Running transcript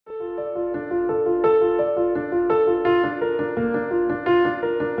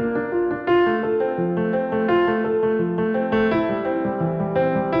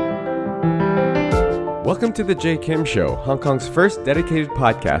Welcome to the Jay Kim Show, Hong Kong's first dedicated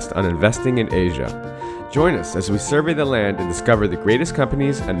podcast on investing in Asia. Join us as we survey the land and discover the greatest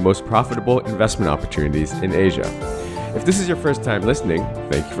companies and most profitable investment opportunities in Asia. If this is your first time listening,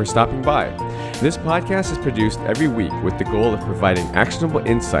 thank you for stopping by. This podcast is produced every week with the goal of providing actionable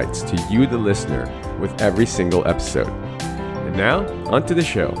insights to you, the listener, with every single episode. And now, onto the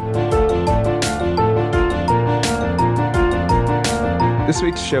show. This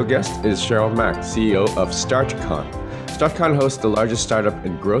week's show guest is Cheryl Mack, CEO of StartCon. StartCon hosts the largest startup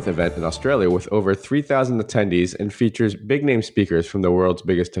and growth event in Australia with over 3,000 attendees and features big-name speakers from the world's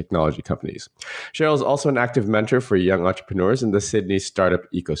biggest technology companies. Cheryl is also an active mentor for young entrepreneurs in the Sydney startup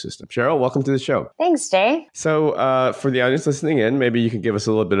ecosystem. Cheryl, welcome to the show. Thanks, Jay. So for the audience listening in, maybe you could give us a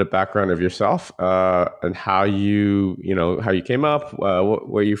little bit of background of yourself and how you came up,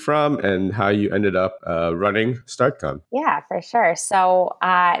 where you're from, and how you ended up running StartCon. Yeah, for sure. So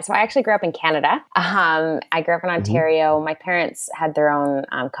I actually grew up in Canada. I grew up in Ontario. My parents had their own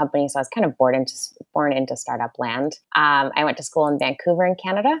company, so I was kind of born into startup land. I went to school in Vancouver in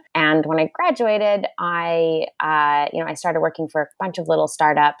Canada, and when I graduated, I started working for a bunch of little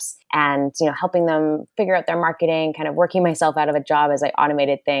startups and helping them figure out their marketing, kind of working myself out of a job as I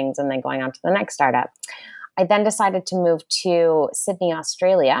automated things, and then going on to the next startup. I then decided to move to Sydney,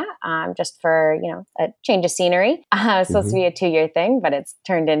 Australia, just for, a change of scenery. Supposed to be a 2-year thing, but it's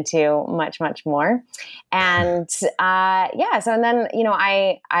turned into much, much more. And so and then,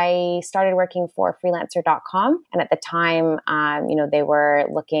 I started working for freelancer.com. And at the time, they were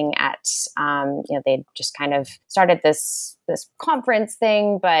looking at, they just kind of started this conference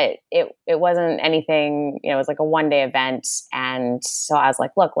thing, but it wasn't anything, it was like a 1-day event. And so I was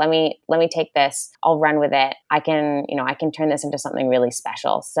like, look, let me take this. I'll run with it. I can turn this into something really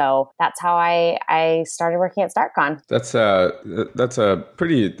special. So that's how I started working at StartCon. That's a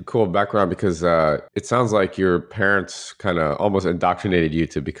pretty cool background because it sounds like your parents kind of almost indoctrinated you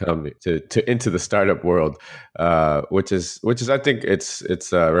to become into the startup world, which is I think it's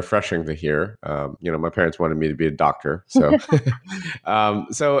refreshing to hear. My parents wanted me to be a doctor, so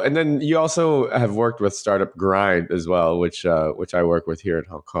and then you also have worked with Startup Grind as well, which I work with here in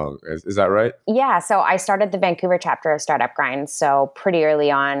Hong Kong. Is that right? Yeah. So I started the Vancouver chapter of Startup Grind. So pretty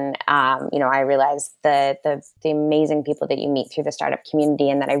early on, I realized the amazing people that you meet through the startup community,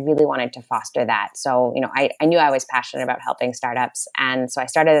 and that I really wanted to foster that. So I knew I was passionate about helping startups, and so I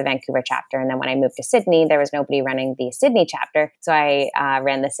started the Vancouver chapter. And then when I moved to Sydney, there was nobody running the Sydney chapter, so I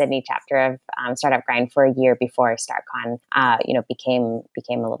ran the Sydney chapter of Startup Grind for a year before StartCon became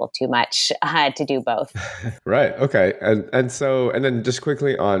a little too much to do both. Right. Okay. And then just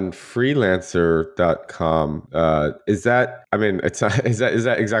quickly on freelancer.com, is that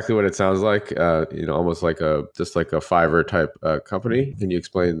exactly what it sounds like? Almost like a Fiverr type company. Can you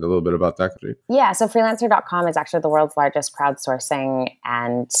explain a little bit about that company? Yeah. So freelancer.com is actually the world's largest crowdsourcing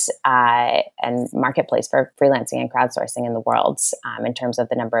and marketplace for freelancing and crowdsourcing in the world, in terms of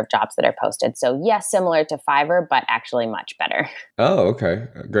the number of jobs that are posted. So yes, similar to Fiverr, but actually much better. Oh, okay.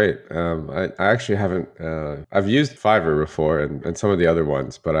 Great. I actually haven't, I've used Fiverr before and some of the other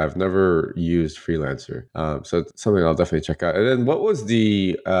ones, but I've never used Freelancer. So it's something I'll definitely check out. And then what was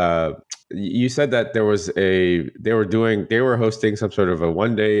you said that they were hosting some sort of a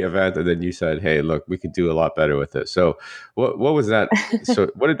 1-day event, and then you said, hey, look, we could do a lot better with it. So what was that? So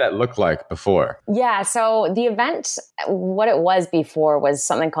what did that look like before? Yeah. So the event, what it was before was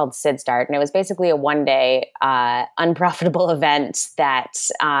something called Sid Start. And it was basically a 1-day unprofitable event that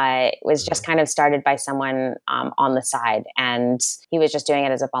was just kind of started by someone on the side. And he was just doing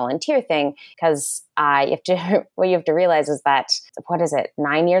it as a volunteer thing because what you have to realize is that,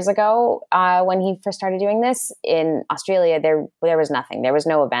 9 years ago, when he first started doing this in Australia, there was nothing. There was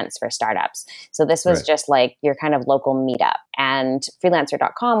no events for startups. So this was just like your kind of local meetup. And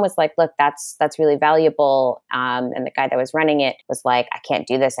freelancer.com was like, look, that's really valuable. And the guy that was running it was like, I can't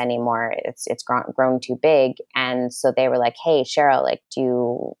do this anymore. It's grown too big. And so they were like, hey, Cheryl, do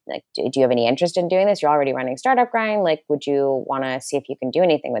you have any interest in doing this? You're already running Startup Grind. Would you want to see if you can do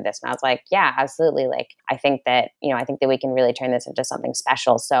anything with this? And I was like, yeah, absolutely. I think that we can really turn this into something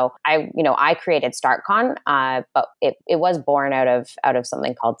special. So I created StartCon, but it was born out of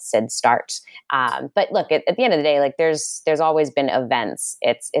something called Sid Start. But look, at the end of the day, there's has always been events.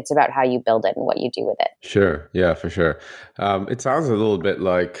 It's about how you build it and what you do with it. Sure. Yeah, for sure. It sounds a little bit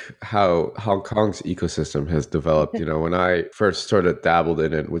like how Hong Kong's ecosystem has developed. When I first sort of dabbled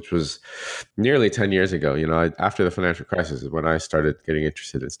in it, which was nearly 10 years ago, after the financial crisis is when I started getting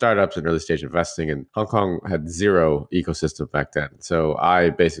interested in startups and early stage investing. And Hong Kong had zero ecosystem back then. So I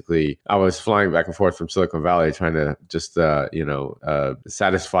was flying back and forth from Silicon Valley trying to just,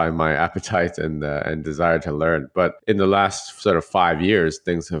 satisfy my appetite and desire to learn. But in the last sort of 5 years,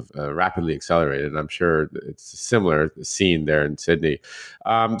 things have rapidly accelerated. And I'm sure it's a similar scene there in Sydney.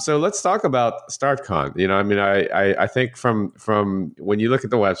 So let's talk about StartCon. I think from when you look at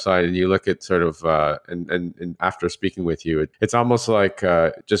the website and you look at sort of and after speaking with you, it's almost like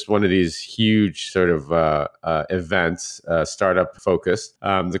just one of these huge sort of events, startup focused.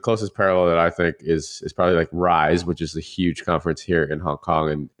 The closest parallel that I think is probably like Rise, which is a huge conference here in Hong Kong,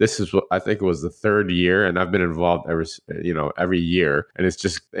 and this is what I think it was the third year, and I've been involved every year, and it's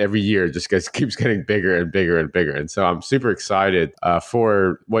just every year just keeps getting bigger and bigger and bigger. And so I'm super excited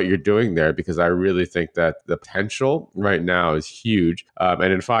for what you're doing there, because I really think that the potential right now is huge.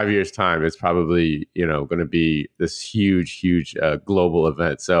 And in 5 years' time, it's probably, going to be this huge global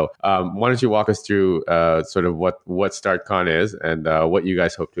event. So why don't you walk us through sort of what StartCon is and what you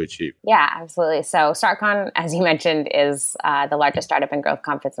guys hope to achieve? Yeah, absolutely. So StartCon, as you mentioned, is the largest startup and growth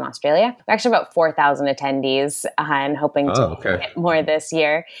conference in Australia. We're actually about 4,000 attendees and hoping to get more this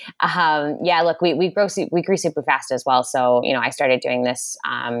year. Look, we grew super fast as well. So, I started doing this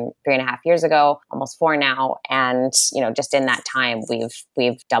 3.5 years ago, almost 4 now. And, just in that time,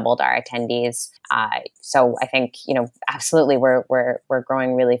 we've doubled our attendees. So I think, absolutely we're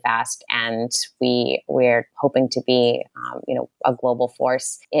growing really fast, and we're hoping to be, a global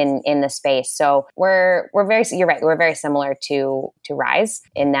force in the space. So you're right. We're very similar to Rise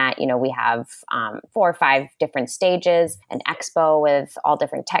in that, we have 4 or 5 different stages, an expo with all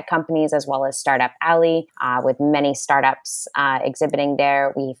different tech companies, as well as Startup Alley with many startups exhibiting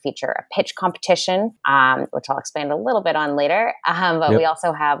there. We feature a pitch competition, which I'll expand a little bit on later. But we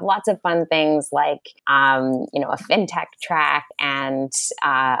also have lots of fun things like, a fintech track and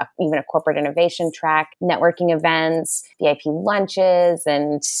even a corporate innovation track, networking events, VIP lunches,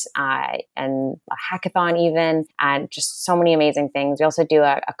 and a hackathon even, and just so many amazing things. We also do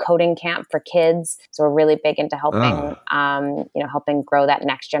a coding camp for kids. So we're really big into helping grow that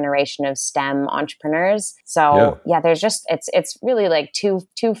next generation of STEM entrepreneurs. So there's just, it's really like two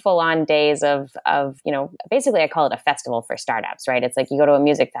full-on days of, basically I call it a festival for startups, right? It's like you go to a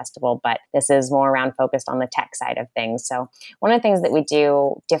music festival, but this is more around focused on the tech side of things. So one of the things that we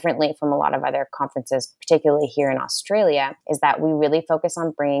do differently from a lot of other conferences, particularly here in Australia, is that we really focus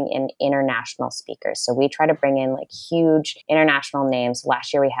on bringing in international speakers. So we try to bring in like huge international names.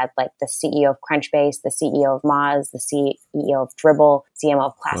 Last year we had like the CEO of Crunchbase, the CEO of Moz, the CEO of Dribble, CMO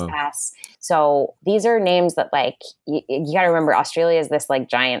of ClassPass. So these are names that like, you got to remember Australia is this like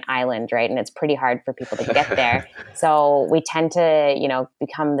giant island, right? And it's pretty hard for people to get there. So we tend to,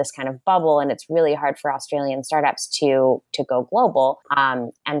 become this kind of bubble, and it's really hard for Australian startups to go global.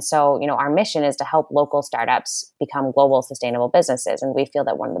 And so, our mission is to help local startups become global sustainable businesses. And we feel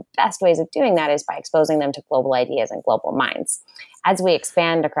that one of the best ways of doing that is by exposing them to global ideas and global minds. As we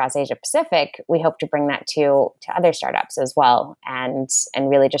expand across Asia Pacific, we hope to bring that to other startups as well, and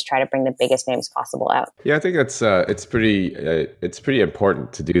really just try to bring the biggest names possible out. Yeah, I think it's pretty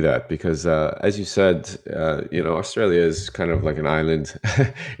important to do that because as you said, Australia is kind of like an island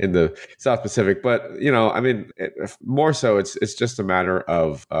in the South Pacific, but more so it's just a matter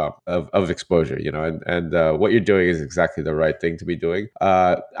of exposure, and what you're doing is exactly the right thing to be doing.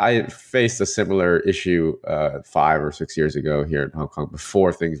 I faced a similar issue 5 or 6 years ago here in Hong Kong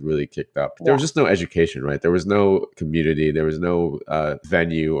before things really kicked up. There was just no education, right? There was no community. There was no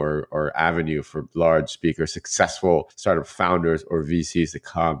venue or avenue for large speakers, successful startup founders or VCs to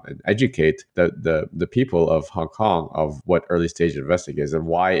come and educate the people of Hong Kong of what early stage investing is and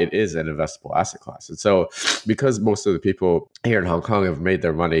why it is an investable asset class. And so because most of the people here in Hong Kong have made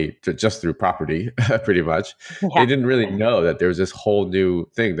their money just through property, pretty much, they didn't really know that there's this whole new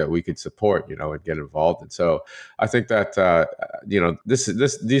thing that we could support, and get involved in. So I think that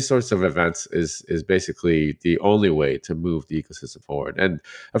these sorts of events is basically the only way to move the ecosystem forward. And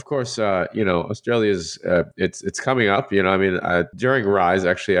of course, Australia's it's coming up. During Rise,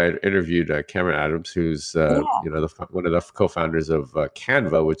 actually, I interviewed Cameron Adams, who's one of the co-founders of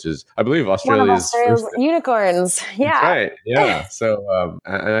Canva, which is, I believe, One of Australia's Australia's first. unicorns. That's Yeah. right. Yeah. So,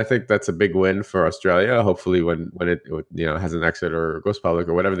 and I think that's a big win for Australia. Hopefully, when it has an exit or goes public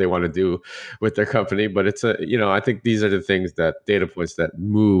or whatever they want to do with their company. But I think these are the things, that data points that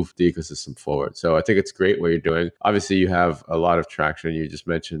move the ecosystem forward. So I think it's great what you're doing. Obviously, you have a lot of traction. You just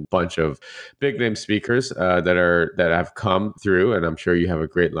mentioned a bunch of big name speakers that have come through, and I'm sure you have a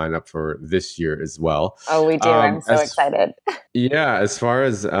great lineup for this year as well. Oh, we do. I'm so excited. Yeah, as far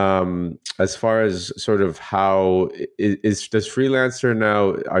as sort of how does Freelancer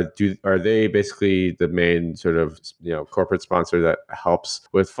now, are they basically the main sort of corporate sponsor that helps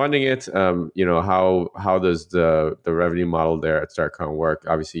with funding it? How does the revenue model there at StartCon work?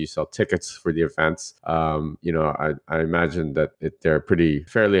 Obviously, you sell tickets for the events. I imagine that they're pretty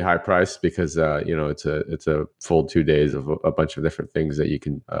fairly high priced because it's a full 2 days of a bunch of different things that you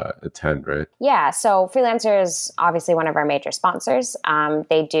can attend, right? Yeah, so Freelancer is obviously one of our major sponsors.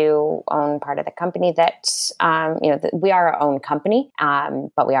 They do own part of the company that, we are our own company,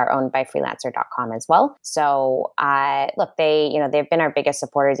 but we are owned by freelancer.com as well. So, look, they've been our biggest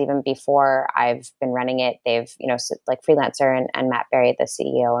supporters even before I've been running it. They've, like Freelancer and Matt Berry, the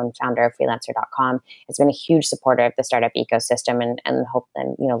CEO and founder of freelancer.com, has been a huge supporter of the startup ecosystem and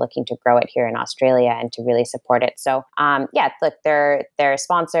looking to grow it here in Australia and to really support it. So, look, they're a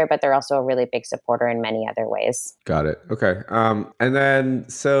sponsor, but they're also a really big supporter in many other ways. Got it. Okay. And then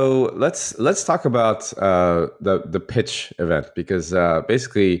so let's talk about the pitch event, because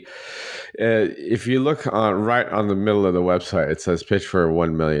basically, if you look right on the middle of the website, it says pitch for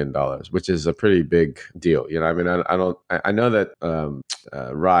 $1 million, which is a pretty big deal. I know that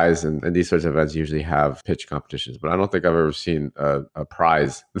Rise and these sorts of events usually have pitch competitions, but I don't think I've ever seen a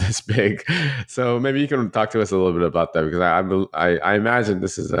prize this big. So maybe you can talk to us a little bit about that, because I imagine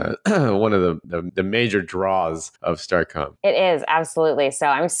this is one of the major draws of StartCon. It is, absolutely. So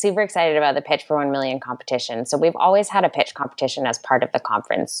I'm super excited about the Pitch for 1 Million competition. So we've always had a pitch competition as part of the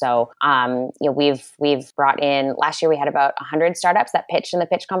conference. So we've brought in, last year we had about 100 startups that pitched in the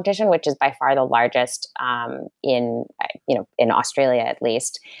pitch competition, which is by far the largest in Australia at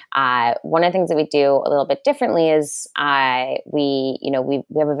least. One of the things that we do a little bit differently is we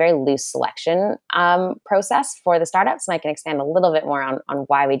have a very loose selection process for the startups, and I can expand a little bit more on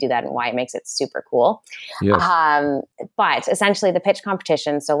why we do that and why it makes it super cool. Yes. But essentially the pitch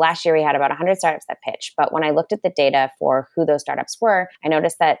competition, so last year we had about 100 startups that pitched, but when I looked at the data for who those startups were, I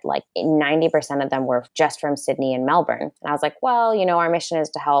noticed that like 90% of them were just from Sydney and Melbourne. And I was like, well, our mission is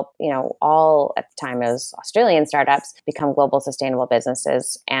to help, all at the time as Australian startups become global sustainable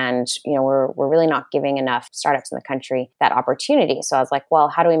businesses. And, we're really not giving enough startups in the country that opportunity. So I was like, well,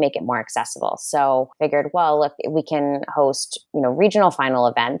 how do we make it more accessible? So figured, well, look, we can host, regional final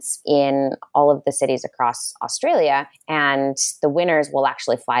events in all of the cities across Australia, and the winners will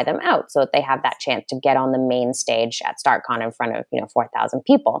actually fly them out so that they have that chance to get on the main stage at StartCon in front of 4,000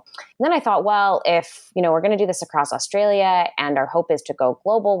 people. And then I thought, well, if we're going to do this across Australia and our hope is to go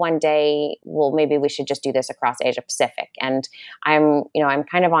global one day, well, maybe we should just do this across Asia Pacific. And I'm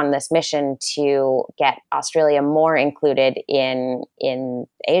kind of on this mission to get Australia more included in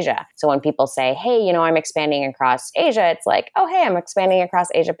Asia. So when people say, hey, I'm expanding across Asia, it's like, oh, hey, I'm expanding across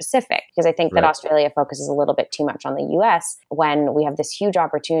Asia Pacific, because I think that Australia focuses a little bit too much on the US when we have this huge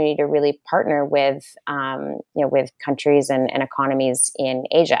opportunity to really partner with countries and economies in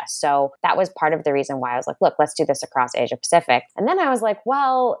Asia. So that was part of the reason why I was like, look, let's do this across Asia Pacific. And then I was like,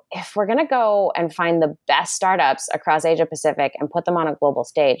 well, if we're going to go and find the best startups across Asia Pacific and put them on a global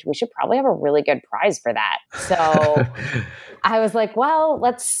stage, we should probably have a really good prize for that. So I was like, well,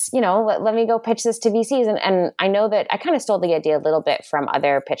 let's, let me go pitch this to VCs. And I know that I kind of stole the idea a little bit from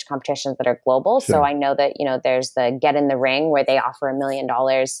other pitch competitions that are global. Sure. So I know that, there's the Get in the Ring where they offer $1 million.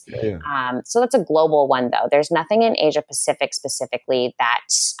 Yeah. So that's a global one though. There's nothing in Asia Pacific specifically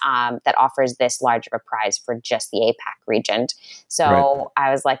that offers this large of a prize for just the APAC region. So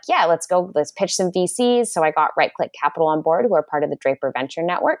I was like, yeah, let's pitch some VCs. So I got Right Click Capital on board, who are part of the Draper Venture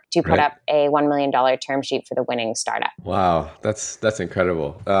Network, to put up a $1 million term sheet for the winning startup. Wow, that's incredible.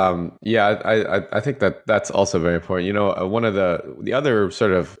 incredible. Yeah, I think that that's also very important. One of the other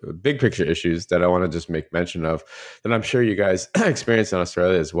sort of big picture issues that I want to just make mention of, that I'm sure you guys experience in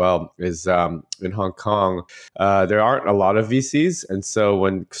Australia as well, is in Hong Kong, there aren't a lot of VCs, and so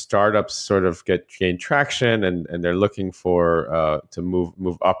when startups sort of gain traction and they're looking for to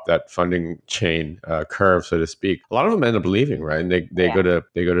move up that funding chain curve, so to speak, a lot of them end up leaving, right? And they go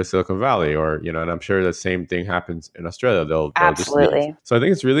to Silicon Valley, or and I'm sure the same thing happens in Australia. They'll just leave. So I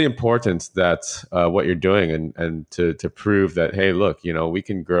think it's really important that what you're doing and to prove that, hey, look, we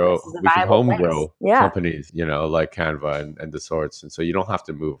can home grow companies, like Canva and the sorts, and so you don't have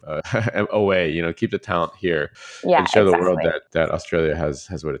to move away. Keep the talent here and show the world that Australia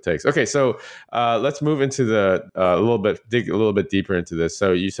has what it takes. Okay, so let's move into dig a little bit deeper into this.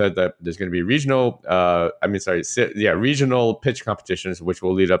 So you said that there's going to be regional pitch competitions, which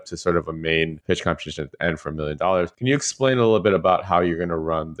will lead up to sort of a main pitch competition at the end for $1 million. Can you explain a little bit about how you're going to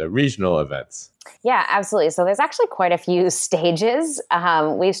run the regional events? Yeah, absolutely. So there's actually quite a few stages.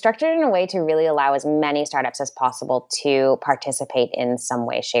 We've structured it in a way to really allow as many startups as possible to participate in some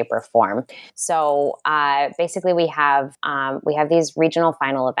way, shape, or form. So basically, we have these regional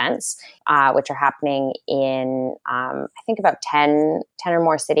final events, which are happening in I think about 10 or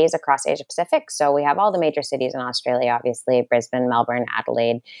more cities across Asia Pacific. So we have all the major cities in Australia, obviously: Brisbane, Melbourne,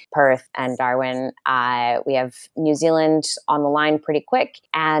 Adelaide, Perth, and Darwin. We have New Zealand on the line pretty quick,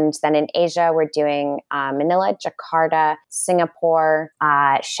 and then in Asia we're doing Manila, Jakarta, Singapore,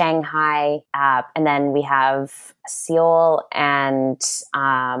 Shanghai, and then we have Seoul and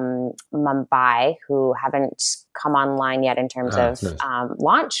Mumbai, who haven't come online yet in terms of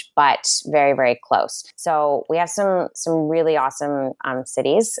launch, but very, very close. So we have some really awesome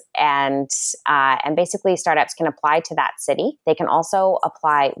cities, and basically startups can apply to that city. They can also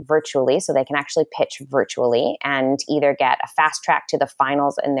apply virtually, so they can actually pitch virtually and either get a fast track to the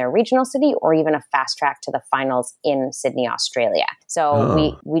finals in their regional city, or even a fast track to the finals in Sydney, Australia.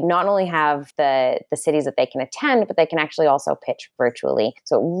 So we not only have the cities that they can attend, but they can actually also pitch virtually.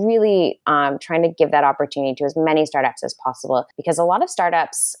 So really trying to give that opportunity to as many startups as possible, because a lot of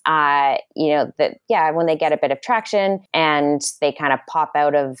startups, when they get a bit of traction and they kind of pop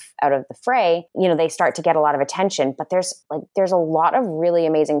out of the fray, they start to get a lot of attention. But there's a lot of really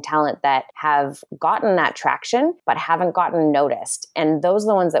amazing talent that have gotten that traction but haven't gotten noticed, and those are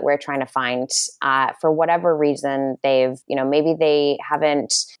the ones that we're trying to find. For whatever reason, maybe they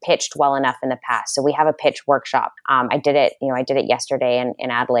haven't pitched well enough in the past. So we have a pitch workshop. I did it yesterday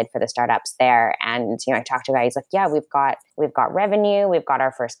in Adelaide for the startups there, and I talked to a guy. He's like, "Yeah, we've got revenue, we've got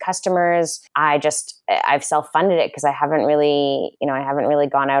our first customers. I've self-funded it because I haven't really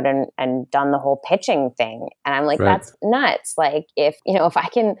gone out and done the whole pitching thing." And I'm like, That's nuts. Like, if I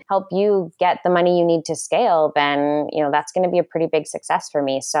can help you get the money you need to scale, then that's going to be a pretty big success for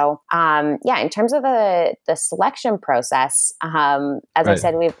me. So in terms of the selection process, as I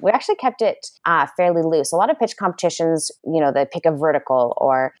said, we actually kept it fairly loose. A lot of pitch competitions, they pick a vertical,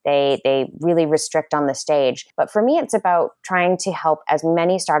 or they really restrict on the stage. But for me, it's about trying to help as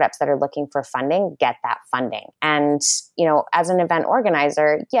many startups that are looking for funding get that funding. And as an event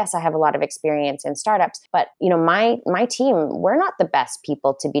organizer, yes, I have a lot of experience in startups, but my team, we're not the best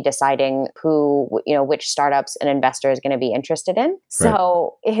people to be deciding which startups an investor is going to be interested in.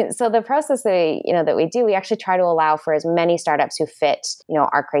 So the process that we do, we actually try to allow for as many startups who fit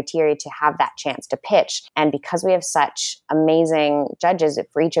our criteria to have that chance to pitch. And because we have such amazing judges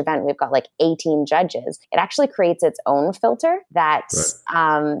for each event, we've got like 18 judges. It actually creates its own filter that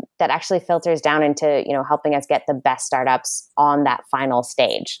actually filters down into helping us get the best startups on that final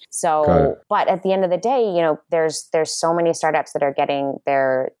stage. So, but at the end of the day, there's so many startups that are getting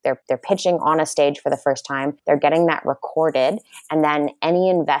they're pitching on a stage for the first time. They're getting that recorded, and then any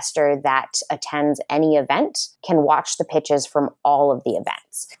investor that attends any event can watch the pitches from all of the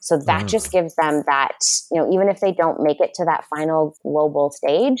events. So that just gives them that, even if they don't make it to that final global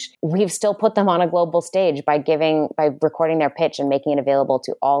stage, we've still put them on a global stage by recording their pitch and making it available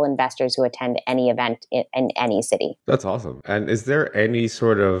to all investors who attend any event in any city. That's awesome. And is there any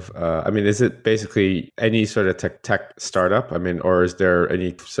sort of, is it basically any sort of tech startup? Or is there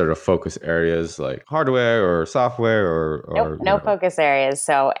any sort of focus areas like hardware or software or no focus areas.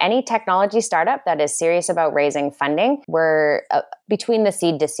 So any technology startup that is serious about raising funding, we're between the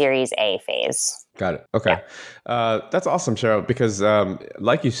seed to Series A phase. Got it. Okay. Yeah. That's awesome, Cheryl, because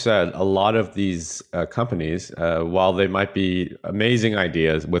like you said, a lot of these companies, while they might be amazing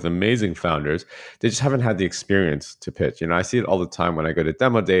ideas with amazing founders, they just haven't had the experience to pitch. I see it all the time when I go to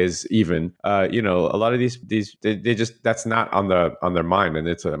demo days, even, a lot of these, they just, that's not on their mind.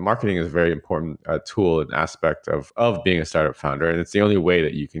 And marketing is a very important tool and aspect of being a startup founder. And it's the only way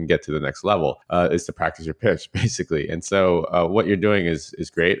that you can get to the next level is to practice your pitch, basically. And so what you're doing is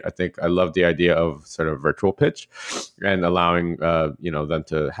great. I think I love the idea of sort of virtual pitch and allowing them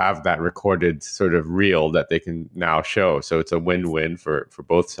to have that recorded sort of reel that they can now show. So it's a win-win for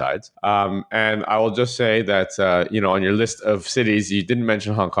both sides. And I will just say that on your list of cities, you didn't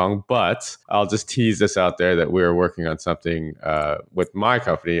mention Hong Kong, but I'll just tease this out there that we're working on something with my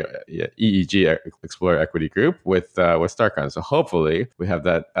company, EEG Explorer Equity Group, with StartCon. So hopefully we have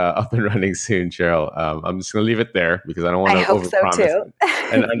that up and running soon, Cheryl. I'm just going to leave it there because I don't want to overpromise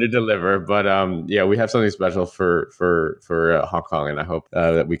and underdeliver. But we have something special for Hong Kong, and I hope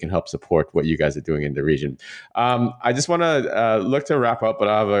that we can help support what you guys are doing in the region. I just want to look to wrap up, but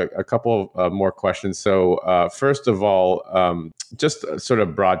I have a couple more questions. So first of all, just sort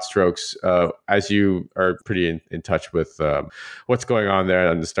of broad strokes, as you are pretty in touch with what's going on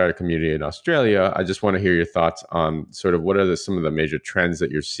there in the startup community in Australia, I just want to hear your thoughts on sort of what are some of the major trends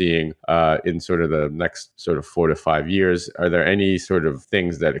that you're seeing in sort of the next sort of 4 to 5 years. Are there any sort of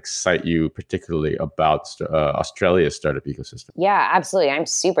things that excite you particularly about Australia's startup ecosystem? Yeah, absolutely. I'm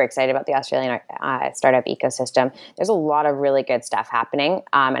super excited about the Australian startup ecosystem. There's a lot of really good stuff happening.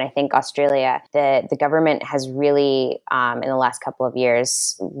 And I think Australia, the government has really, in the last couple of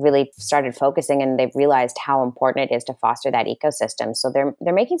years, really started focusing, and they've realized how important it is to foster that ecosystem. So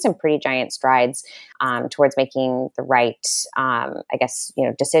they're making some pretty giant strides towards making the right,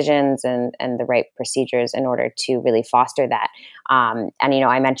 decisions and the right procedures in order to really foster that.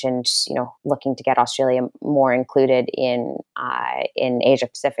 I mentioned, looking to get Australia more included in Asia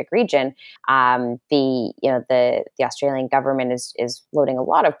Pacific region. The Australian government is loading a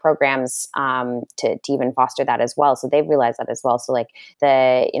lot of programs to even foster that as well. So they've realized that as well. So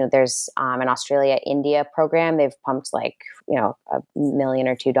there's an Australia India program. They've pumped $1 million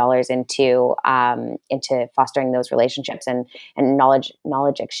or $2 million into fostering those relationships and knowledge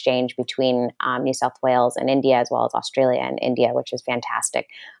exchange between New South Wales and India, as well as Australia and India, which is fantastic.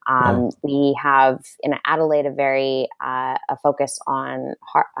 We have in Adelaide a focus on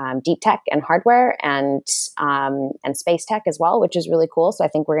deep tech and hardware and space tech as well, which is really cool. So I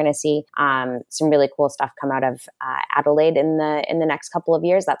think we're going to see some really cool stuff come out of Adelaide in the next couple of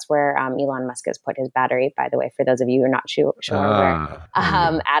years. That's where Elon Musk has put his battery. By the way, for those of you who are not sure where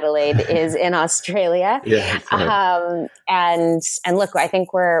Adelaide is in Australia. Yeah. And look, I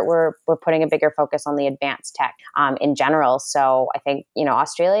think we're putting a bigger focus on the advanced tech in general. So I think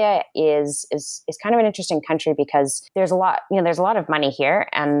Australia is kind of an interesting country because there's a lot of money here,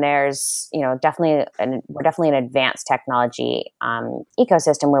 and there's we're definitely an advanced technology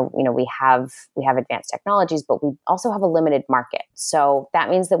ecosystem where we have advanced technologies, but we also have a limited market. So that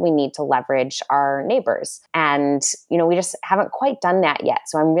means that we need to leverage our neighbors, and we just haven't quite done that yet.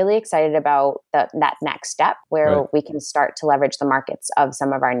 So I'm really excited about that next step where we can start to leverage the markets of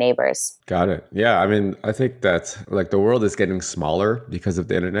some of our neighbors. Got it. Yeah. I mean, I think that the world is getting smaller because of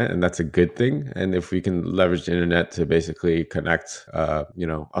the internet, and that's a good thing. And if we can leverage the internet to basically connect,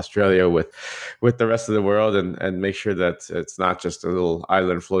 Australia with the rest of the world and make sure that it's not just a little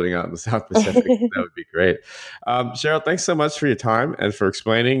island floating out in the South Pacific, that would be great. Cheryl, thanks so much for your time and for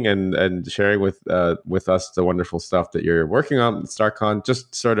explaining and sharing with us the wonderful stuff that you're working on at StartCon.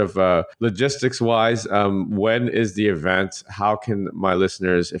 Just sort of logistics wise, when is the event? How can my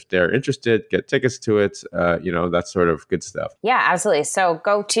listeners, if they're interested, get tickets to it? That sort of good stuff. Yeah, absolutely. So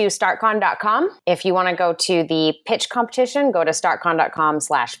go to startcon.com. If you want to go to the pitch competition, go to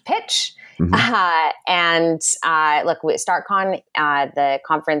startcon.com/pitch. Mm-hmm. Look, StartCon, the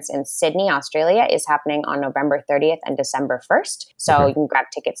conference in Sydney, Australia, is happening on November 30th and December 1st. So you can grab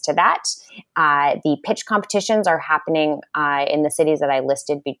tickets to that. The pitch competitions are happening in the cities that I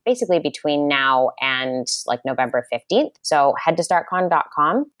listed basically between now and November 15th. So head to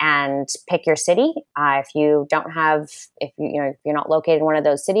startcon.com and pick your city. If you're not located in one of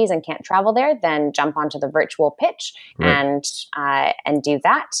those cities and can't travel there, then jump onto the virtual pitch and do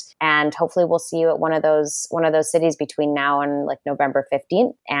that. And hopefully hopefully we'll see you at one of those cities between now and like November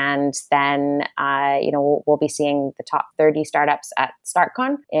 15th. And then, we'll be seeing the top 30 startups at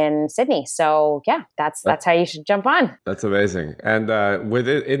StartCon in Sydney. So yeah, that's how you should jump on. That's amazing. And with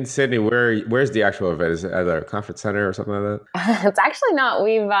it in Sydney, where's the actual event? Is it at a conference center or something like that? It's actually not.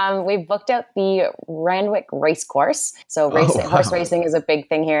 We've booked out the Randwick race course. So horse racing is a big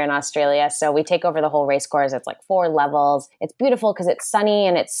thing here in Australia. So we take over the whole race course. It's like 4 levels. It's beautiful because it's sunny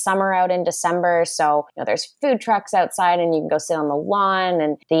and it's summer out in December. So there's food trucks outside and you can go sit on the lawn,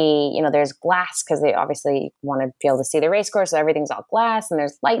 and there's glass because they obviously want to be able to see the race course. So everything's all glass and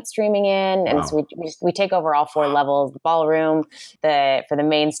there's light streaming in. And so we take over all 4 levels, the ballroom, for the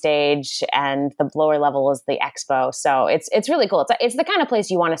main stage, and the lower level is the expo. So it's really cool. It's the kind of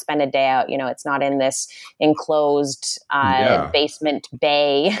place you want to spend a day out. It's not in this enclosed basement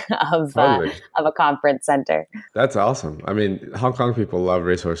bay of a conference center. That's awesome. I mean, Hong Kong people love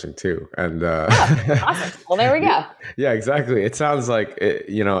racehorsing too. And awesome. Well, there we go. Yeah, exactly. It sounds like,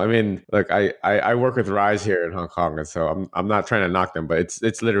 I mean, look, I work with Rise here in Hong Kong. And so I'm not trying to knock them, but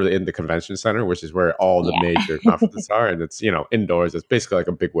it's literally in the convention center, which is where all the major conferences are. And it's, indoors. It's basically like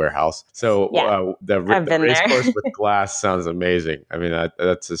a big warehouse. So the race course with glass sounds amazing. I mean,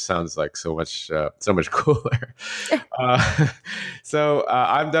 that just sounds like so much cooler. So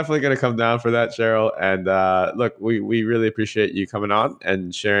I'm definitely going to come down for that, Cheryl. And look, we really appreciate you coming on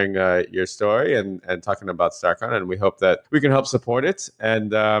and sharing your story and talking about StartCon. And we hope that we can help support it.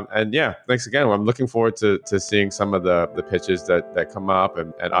 And yeah, thanks again. I'm looking forward to seeing some of the pitches that come up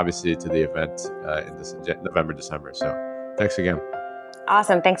and obviously to the event in this November, December. So thanks again.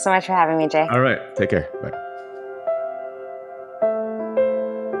 Awesome. Thanks so much for having me, Jay. All right. Take care. Bye.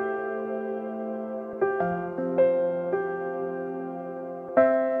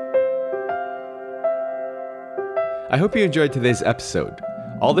 I hope you enjoyed today's episode.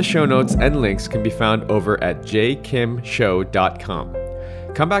 All the show notes and links can be found over at jkimshow.com.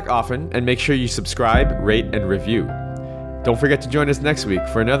 Come back often and make sure you subscribe, rate, and review. Don't forget to join us next week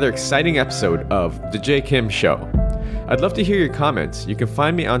for another exciting episode of The Jay Kim Show. I'd love to hear your comments. You can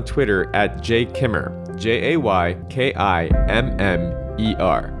find me on Twitter at jaykimmer,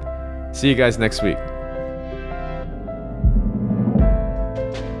 JAYKIMMER. See you guys next week.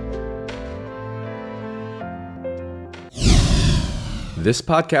 This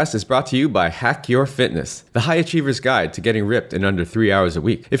podcast is brought to you by Hack Your Fitness, the high achiever's guide to getting ripped in under 3 hours a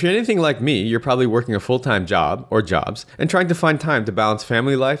week. If you're anything like me, you're probably working a full-time job or jobs and trying to find time to balance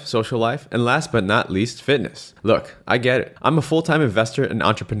family life, social life, and last but not least, fitness. Look, I get it. I'm a full-time investor and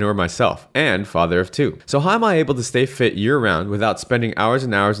entrepreneur myself, and father of 2. So how am I able to stay fit year-round without spending hours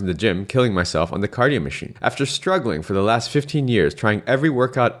and hours in the gym killing myself on the cardio machine? After struggling for the last 15 years trying every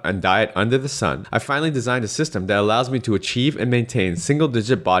workout and diet under the sun, I finally designed a system that allows me to achieve and maintain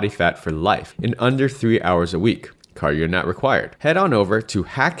single-digit body fat for life in under 3 hours a week. Cardio not required. Head on over to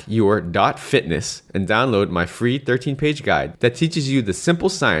hackyour.fitness and download my free 13-page guide that teaches you the simple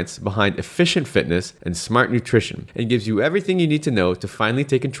science behind efficient fitness and smart nutrition and gives you everything you need to know to finally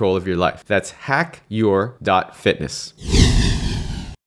take control of your life. That's hackyour.fitness.